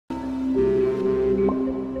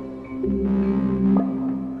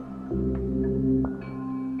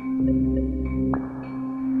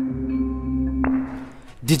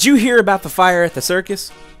Did you hear about the fire at the circus?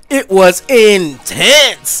 It was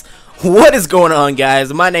intense! What is going on,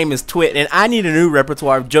 guys? My name is Twit, and I need a new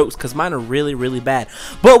repertoire of jokes because mine are really bad.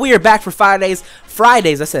 But we are back for Friday's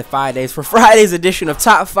edition of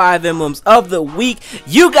Top 5 Emblems of the Week.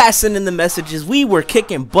 You guys send in the messages. We were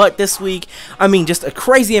kicking butt this week. I mean, just a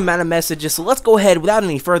crazy amount of messages. So let's go ahead without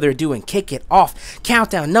any further ado and kick it off.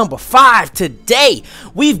 Countdown number 5 today.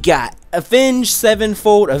 We've got Avenged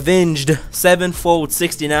Sevenfold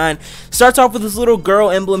 69. Starts off with this little girl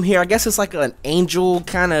emblem here. I guess it's like an angel,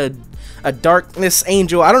 kind of a darkness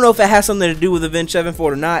angel. I don't know if it has something to do with Avenged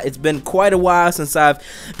Sevenfold or not. It's been quite a while since I've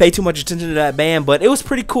paid too much attention to that band, but it was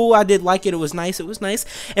pretty cool. I did like it. It was nice.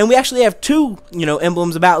 And we actually have two,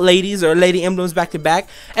 emblems about ladies, or lady emblems back to back.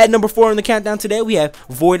 At number 4 in the countdown today, we have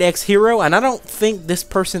Void X Hero, and I don't think this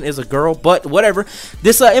person is a girl, but whatever.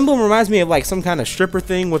 This emblem reminds me of like some kind of stripper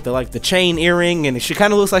thing with the chain earring, and she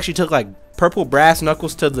kind of looks like she took like purple brass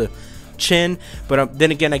knuckles to the chin, but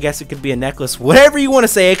then again, I guess it could be a necklace. Whatever you want to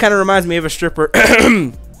say, it kind of reminds me of a stripper.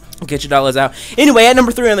 Get your dollars out. Anyway, at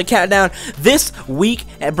number 3 on the countdown this week,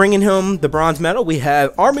 at bringing home the bronze medal, we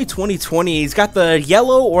have Army 2020. He's got the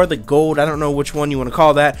yellow or the gold, I don't know which one you want to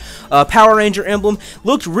call that, Power Ranger emblem.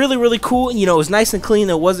 Looked really cool. It was nice and clean.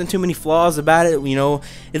 There wasn't too many flaws about it.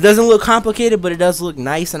 It doesn't look complicated, but it does look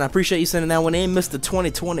nice, and I appreciate you sending that one in, Mr.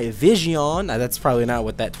 2020 Vision. That's probably not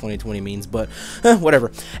what that 2020 means, but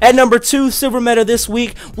whatever. At number 2, silver medal this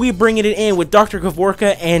week, we bringing it in with Dr.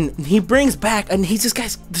 Gavorka, and he brings back, and he's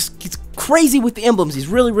he's crazy with the emblems. He's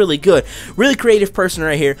really good, really creative person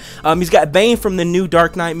right here. He's got Bane from the new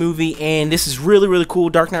Dark Knight movie, and this is really cool.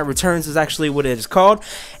 Dark Knight Returns is actually what it is called.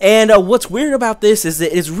 And what's weird about this is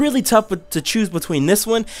that it's really tough to choose between this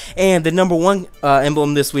one and the number 1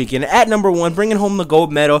 emblem this week. And at number 1, bringing home the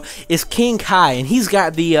gold medal, is King Kai, and he's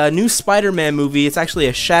got the new Spider-Man movie. It's actually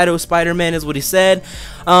a Shadow Spider-Man is what he said.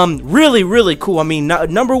 Really cool. I mean,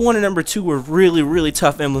 number 1 and number 2 were really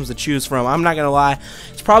tough emblems to choose from. I'm not gonna lie,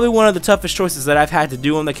 it's probably one of the toughest choices that I've had to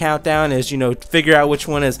do on the countdown, is figure out which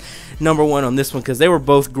one is number 1 on this one, because they were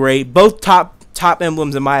both great, both top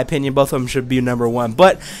emblems in my opinion. Both of them should be number 1,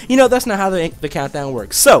 but that's not how the countdown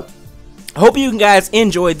works. So I hope you guys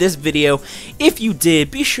enjoyed this video. If you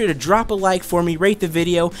did, be sure to drop a like for me, rate the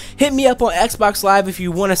video, hit me up on Xbox Live if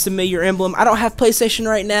you want to submit your emblem. I don't have PlayStation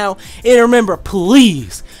right now, and remember,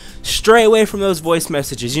 please stray away from those voice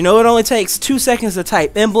messages. It only takes 2 seconds to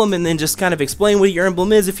type emblem and then just kind of explain what your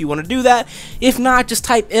emblem is if you want to do that. If not, just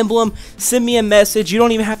type emblem, send me a message. You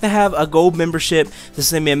don't even have to have a gold membership to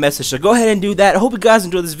send me a message, so go ahead and do that. I hope you guys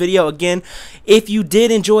enjoyed this video. Again, if you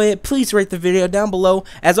did enjoy it, please rate the video down below.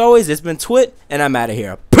 As always, it's been Twit, and I'm out of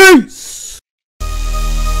here. Peace!